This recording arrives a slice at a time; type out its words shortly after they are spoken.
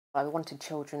I wanted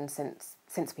children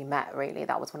since we met, really.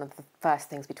 That was one of the first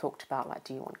things we talked about, like,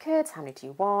 do you want kids? How many do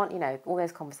you want? You know, all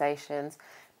those conversations,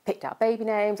 picked out baby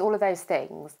names, all of those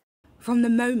things. From the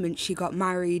moment she got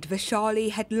married,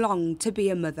 Vaishali had longed to be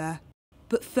a mother.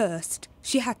 But first,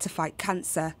 she had to fight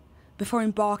cancer before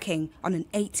embarking on an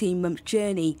 18-month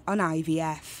journey on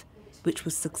IVF, which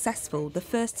was successful the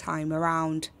first time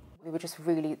around. We were just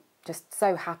really just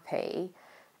so happy,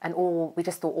 and we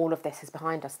just thought all of this is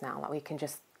behind us now. Like,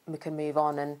 we can move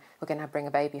on, and we're going to bring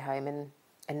a baby home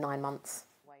in 9 months.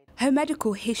 Her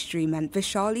medical history meant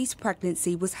Vaishali's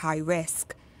pregnancy was high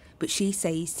risk, but she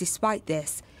says despite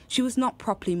this, she was not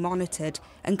properly monitored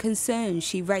and concerns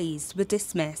she raised were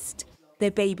dismissed. Their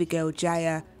baby girl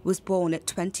Jaya was born at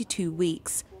 22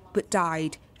 weeks but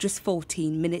died just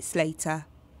 14 minutes later.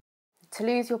 To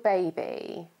lose your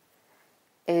baby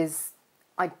is,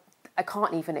 I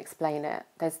can't even explain it.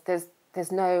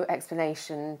 There's no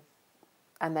explanation.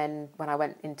 And then when I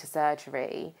went into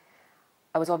surgery,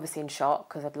 I was obviously in shock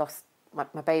because I'd lost,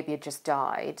 my baby had just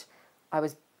died. I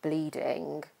was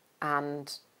bleeding,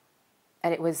 and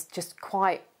it was just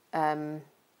quite,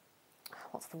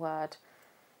 what's the word?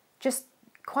 Just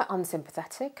quite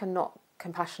unsympathetic and not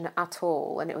compassionate at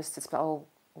all. And it was just like, oh,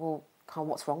 well, Carl,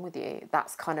 what's wrong with you?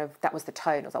 That was the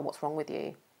tone. I was like, what's wrong with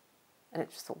you? And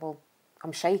it just thought, well,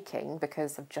 I'm shaking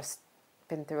because I've just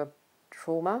been through a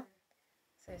trauma.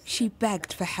 She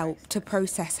begged for help to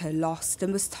process her loss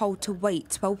and was told to wait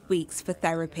 12 weeks for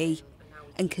therapy,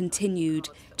 and continued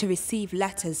to receive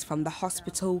letters from the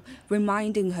hospital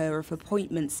reminding her of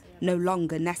appointments no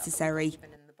longer necessary.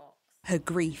 Her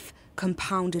grief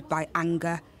compounded by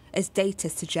anger, as data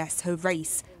suggests her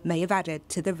race may have added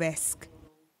to the risk.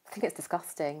 I think it's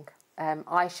disgusting.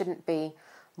 I shouldn't be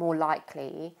more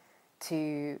likely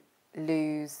to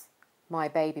lose my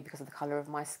baby because of the colour of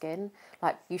my skin.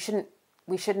 Like, we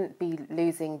shouldn't be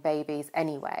losing babies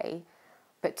anyway,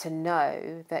 but to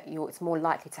know that it's more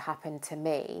likely to happen to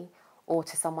me or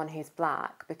to someone who's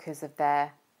black because of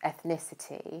their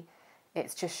ethnicity,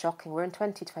 it's just shocking. We're in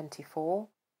 2024.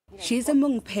 She is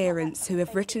among parents who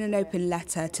have written an open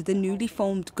letter to the newly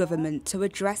formed government to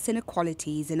address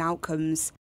inequalities in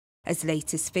outcomes, as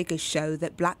latest figures show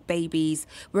that black babies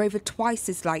were over twice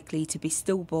as likely to be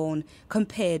stillborn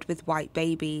compared with white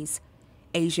babies.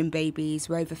 Asian babies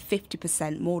were over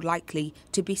 50% more likely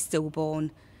to be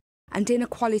stillborn. And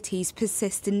inequalities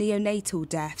persist in neonatal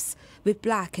deaths, with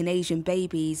black and Asian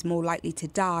babies more likely to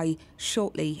die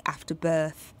shortly after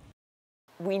birth.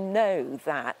 We know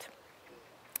that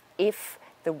if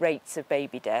the rates of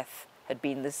baby death had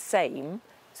been the same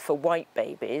for white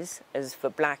babies as for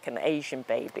black and Asian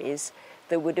babies,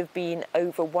 there would have been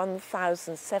over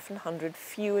 1,700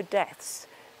 fewer deaths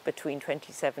between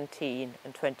 2017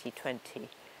 and 2020.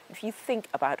 If you think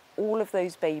about all of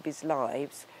those babies'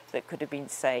 lives that could have been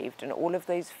saved, and all of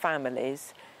those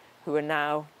families who are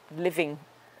now living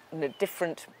in a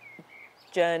different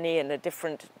journey and a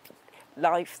different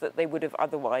life that they would have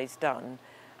otherwise done,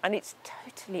 and it's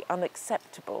totally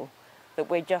unacceptable that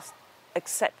we're just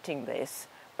accepting this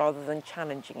rather than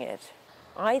challenging it.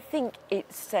 I think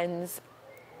it sends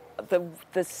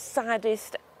the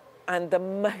saddest and the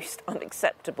most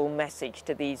unacceptable message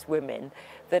to these women,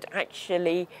 that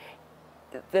actually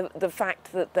the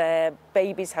fact that their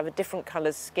babies have a different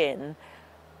colour skin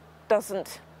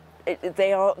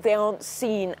they aren't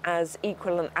seen as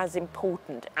equal and as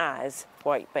important as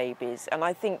white babies. And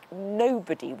I think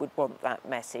nobody would want that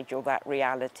message or that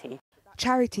reality.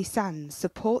 Charity Sands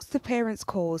supports the parents'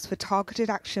 calls for targeted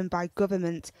action by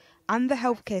government and the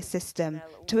healthcare system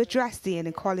to address the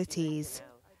inequalities.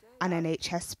 An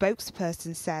NHS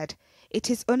spokesperson said it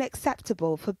is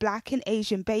unacceptable for black and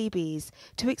Asian babies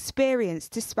to experience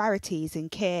disparities in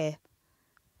care.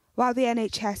 While the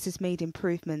NHS has made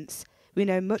improvements, we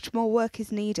know much more work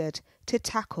is needed to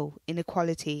tackle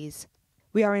inequalities.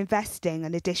 We are investing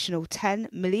an additional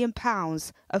 £10 million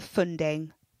of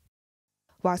funding.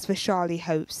 Whilst Vaishali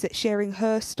hopes that sharing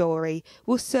her story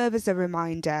will serve as a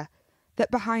reminder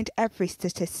that behind every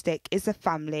statistic is a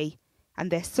family,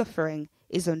 and their suffering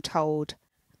is untold.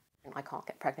 I can't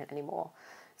get pregnant anymore.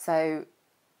 So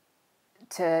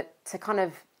to kind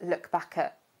of look back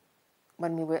at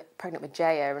when we were pregnant with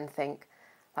Jaya and think,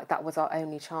 like, that was our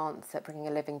only chance at bringing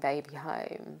a living baby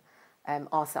home,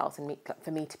 ourselves, and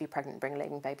for me to be pregnant and bring a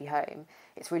living baby home,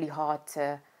 it's really hard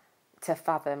to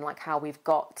fathom, like, how we've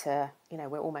got to, you know,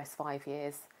 we're almost 5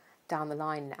 years down the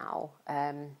line now,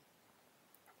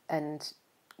 and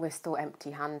we're still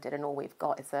empty-handed, and all we've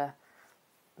got is a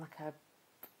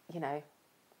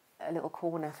little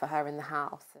corner for her in the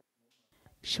house.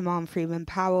 Shamaan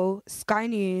Freeman-Powell, Sky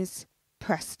News,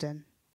 Preston.